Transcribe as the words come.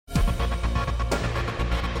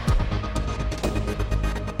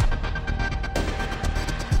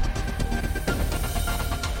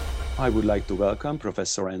I would like to welcome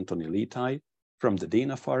Professor Anthony Letai from the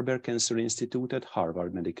Dana-Farber Cancer Institute at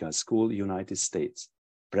Harvard Medical School, United States,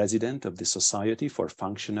 President of the Society for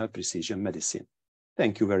Functional Precision Medicine.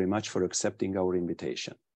 Thank you very much for accepting our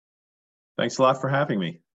invitation. Thanks a lot for having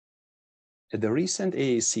me. At the recent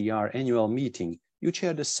AACR annual meeting, you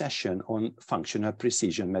chaired a session on functional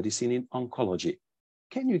precision medicine in oncology.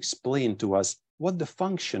 Can you explain to us what the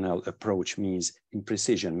functional approach means in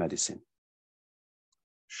precision medicine?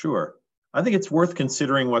 Sure. I think it's worth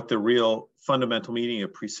considering what the real fundamental meaning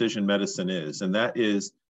of precision medicine is, and that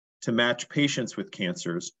is to match patients with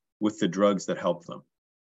cancers with the drugs that help them.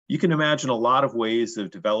 You can imagine a lot of ways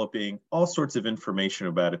of developing all sorts of information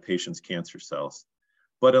about a patient's cancer cells,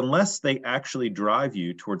 but unless they actually drive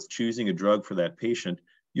you towards choosing a drug for that patient,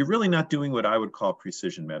 you're really not doing what I would call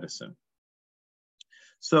precision medicine.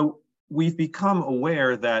 So we've become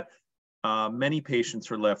aware that many patients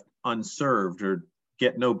are left unserved or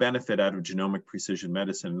get no benefit out of genomic precision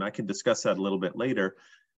medicine, and I can discuss that a little bit later.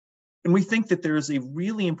 And we think that there is a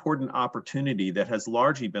really important opportunity that has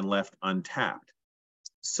largely been left untapped.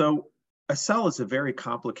 So a cell is a very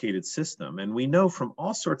complicated system, and we know from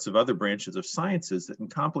all sorts of other branches of sciences that in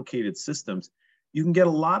complicated systems, you can get a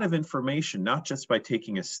lot of information, not just by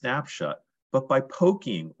taking a snapshot, but by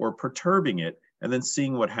poking or perturbing it and then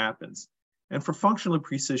seeing what happens. And for functional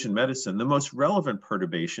precision medicine, the most relevant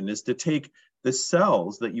perturbation is to take the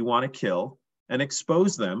cells that you want to kill and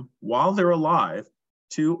expose them while they're alive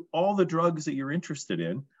to all the drugs that you're interested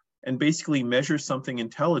in and basically measure something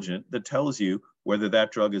intelligent that tells you whether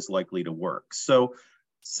that drug is likely to work. So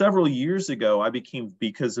several years ago,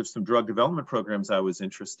 because of some drug development programs I was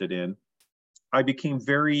interested in, I became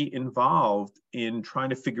very involved in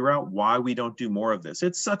trying to figure out why we don't do more of this.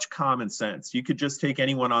 It's such common sense. You could just take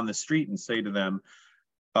anyone on the street and say to them,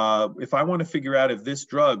 if I want to figure out if this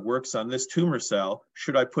drug works on this tumor cell,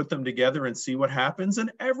 should I put them together and see what happens?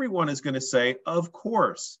 And everyone is going to say, of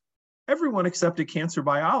course. Everyone except a cancer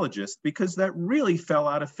biologist, because that really fell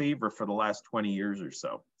out of favor for the last 20 years or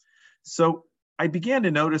so. So I began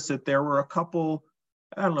to notice that there were a couple,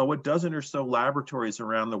 I don't know, a dozen or so laboratories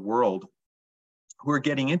around the world who are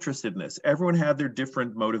getting interested in this. Everyone had their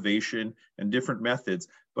different motivation and different methods,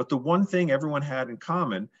 but the one thing everyone had in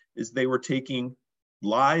common is they were taking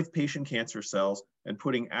live patient cancer cells and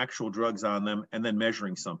putting actual drugs on them and then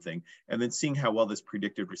measuring something and then seeing how well this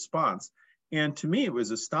predicted response. And to me, it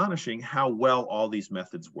was astonishing how well all these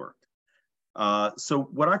methods worked. So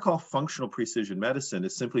what I call functional precision medicine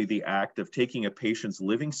is simply the act of taking a patient's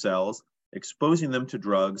living cells, exposing them to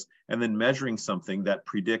drugs, and then measuring something that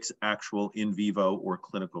predicts actual in vivo or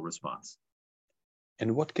clinical response.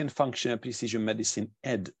 And what can functional precision medicine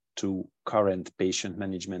add to current patient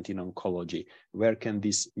management in oncology? Where can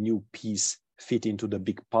this new piece fit into the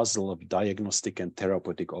big puzzle of diagnostic and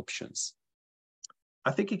therapeutic options?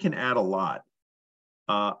 I think it can add a lot.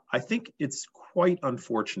 I think it's quite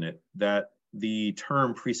unfortunate that the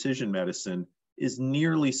term precision medicine is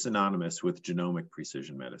nearly synonymous with genomic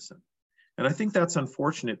precision medicine. And I think that's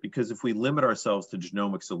unfortunate because if we limit ourselves to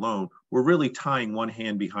genomics alone, we're really tying one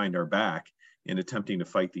hand behind our back in attempting to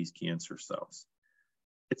fight these cancer cells.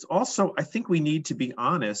 It's also, I think we need to be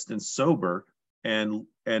honest and sober and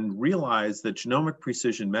realize that genomic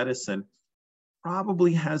precision medicine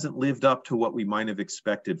probably hasn't lived up to what we might have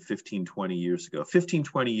expected 15, 20 years ago. 15,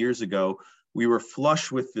 20 years ago, we were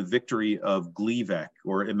flush with the victory of Gleevec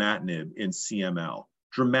or imatinib in CML.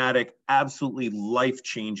 Dramatic, absolutely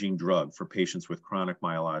life-changing drug for patients with chronic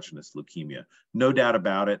myelogenous leukemia. No doubt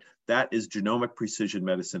about it, that is genomic precision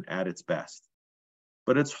medicine at its best.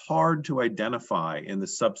 But it's hard to identify in the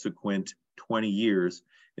subsequent 20 years,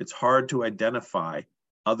 it's hard to identify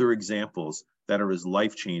other examples that are as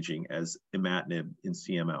life-changing as imatinib in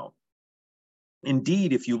CML.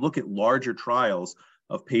 Indeed, if you look at larger trials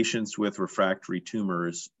of patients with refractory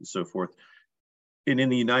tumors and so forth, and in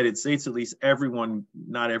the United States, at least everyone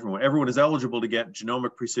is eligible to get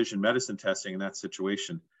genomic precision medicine testing in that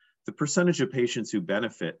situation. The percentage of patients who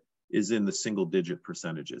benefit is in the single-digit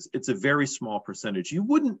percentages. It's a very small percentage. You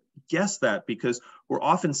wouldn't guess that because we're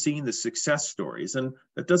often seeing the success stories, and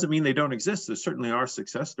that doesn't mean they don't exist. There certainly are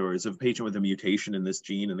success stories of a patient with a mutation in this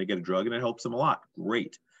gene and they get a drug and it helps them a lot.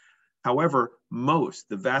 Great. However, the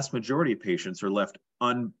vast majority of patients are left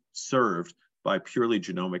unserved by purely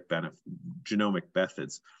genomic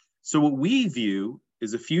methods. So what we view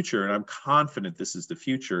is a future, and I'm confident this is the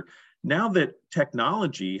future, now that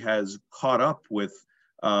technology has caught up with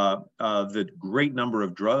the great number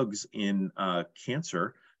of drugs in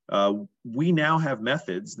cancer, we now have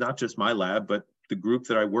methods, not just my lab, but the group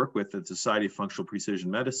that I work with at the Society of Functional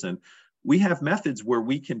Precision Medicine, we have methods where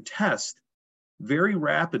we can test very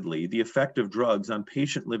rapidly the effect of drugs on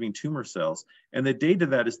patient living tumor cells. And the data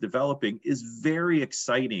that is developing is very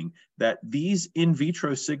exciting, that these in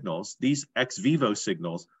vitro signals, these ex vivo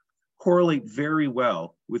signals, correlate very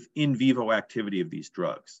well with in vivo activity of these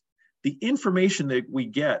drugs. The information that we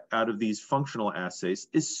get out of these functional assays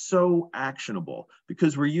is so actionable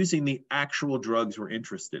because we're using the actual drugs we're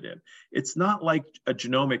interested in. It's not like a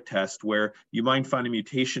genomic test where you might find a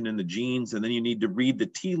mutation in the genes and then you need to read the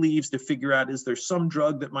tea leaves to figure out, is there some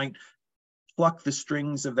drug that might pluck the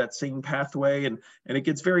strings of that same pathway? And it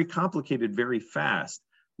gets very complicated very fast.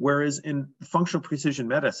 Whereas in functional precision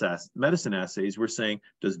medicine assays, we're saying,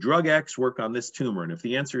 does drug X work on this tumor? And if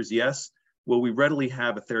the answer is yes, will we readily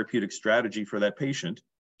have a therapeutic strategy for that patient?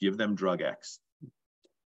 Give them drug X.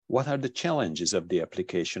 What are the challenges of the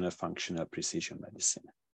application of functional precision medicine?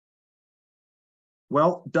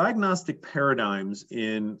 Well, diagnostic paradigms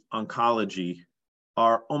in oncology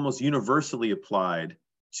are almost universally applied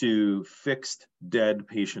to fixed dead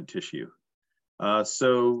patient tissue.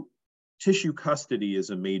 So tissue custody is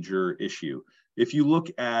a major issue. If you look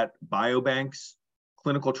at biobanks,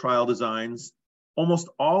 clinical trial designs, almost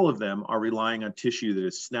all of them are relying on tissue that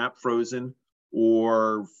is snap frozen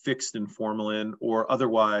or fixed in formalin or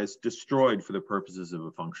otherwise destroyed for the purposes of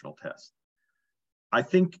a functional test. I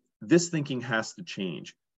think this thinking has to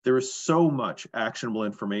change. There is so much actionable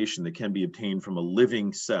information that can be obtained from a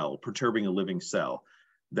living cell, perturbing a living cell,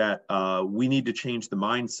 that we need to change the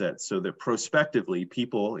mindset so that prospectively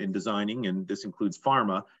people in designing, and this includes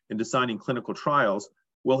pharma, in designing clinical trials,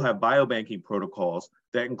 will have biobanking protocols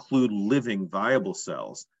that include living viable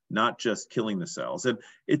cells, not just killing the cells. And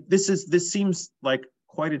this seems like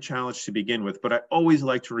quite a challenge to begin with, but I always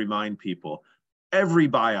like to remind people, every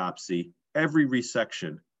biopsy, every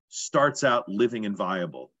resection starts out living and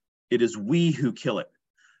viable. It is we who kill it.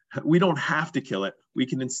 We don't have to kill it. We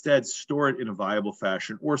can instead store it in a viable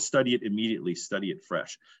fashion or study it immediately, study it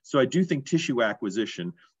fresh. So I do think tissue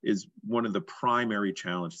acquisition is one of the primary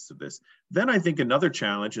challenges of this. Then I think another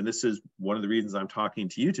challenge, and this is one of the reasons I'm talking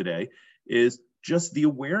to you today, is just the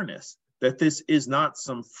awareness that this is not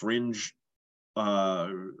some fringe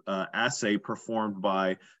assay performed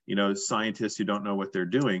by scientists who don't know what they're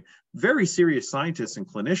doing. Very serious scientists and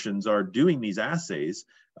clinicians are doing these assays,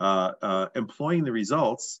 employing the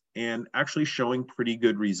results and actually showing pretty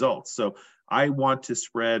good results. So I want to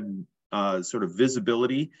spread sort of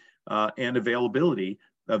visibility and availability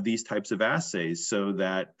of these types of assays so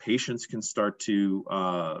that patients can start to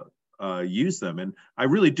use them. And I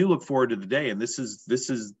really do look forward to the day, and this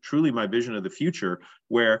is truly my vision of the future,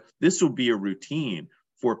 where this will be a routine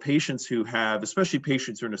for patients who have, especially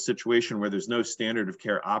patients who are in a situation where there's no standard of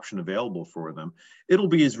care option available for them. It'll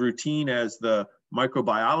be as routine as the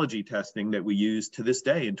microbiology testing that we use to this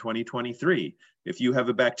day in 2023. If you have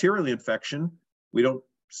a bacterial infection, we don't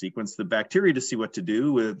sequence the bacteria to see what to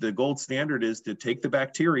do. The gold standard is to take the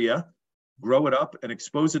bacteria, grow it up, and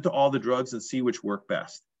expose it to all the drugs and see which work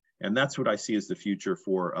best. And that's what I see as the future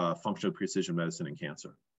for functional precision medicine and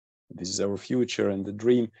cancer. This is our future and the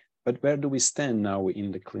dream, but where do we stand now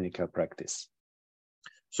in the clinical practice?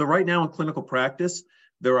 So right now in clinical practice,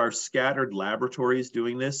 there are scattered laboratories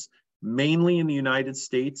doing this, mainly in the United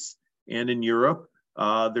States and in Europe.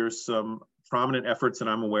 There's some prominent efforts that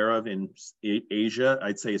I'm aware of in Asia,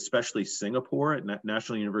 I'd say especially Singapore, at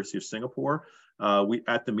National University of Singapore.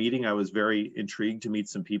 At the meeting, I was very intrigued to meet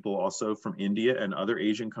some people also from India and other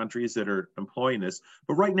Asian countries that are employing this.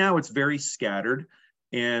 But right now it's very scattered,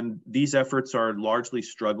 and these efforts are largely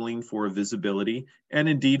struggling for visibility and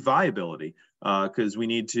indeed viability, because we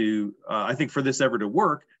need to, I think for this ever to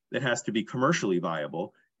work, it has to be commercially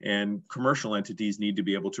viable, and commercial entities need to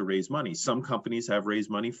be able to raise money. Some companies have raised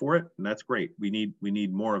money for it, and that's great. We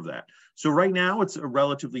need more of that. So right now it's a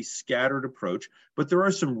relatively scattered approach, but there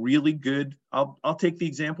are some really good, I'll take the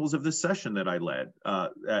examples of this session that I led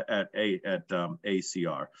at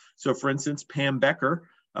AACR. So for instance, Pam Becker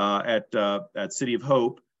at City of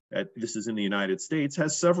Hope, this is in the United States,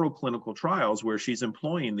 has several clinical trials where she's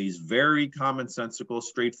employing these very commonsensical,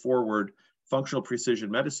 straightforward functional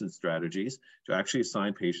precision medicine strategies to actually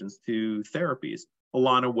assign patients to therapies.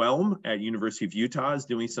 Alana Whelm at University of Utah is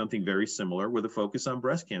doing something very similar with a focus on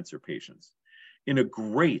breast cancer patients. In a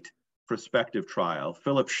great prospective trial,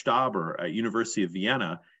 Philip Stauber at University of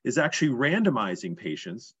Vienna is actually randomizing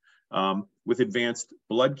patients with advanced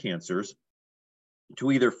blood cancers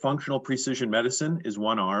to either functional precision medicine is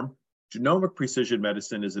one arm, genomic precision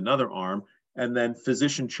medicine is another arm, and then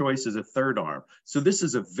physician choice is a third arm. So this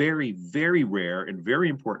is a very, very rare and very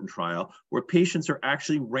important trial where patients are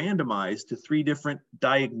actually randomized to 3 different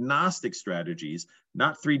diagnostic strategies,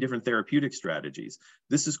 not 3 different therapeutic strategies.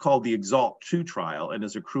 This is called the EXALT-2 trial and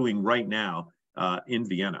is accruing right now in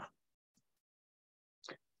Vienna.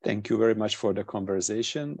 Thank you very much for the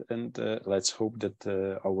conversation, and let's hope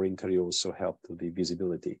that our interview also helped the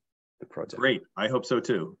visibility of the project. Great, I hope so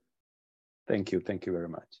too. Thank you very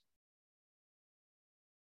much.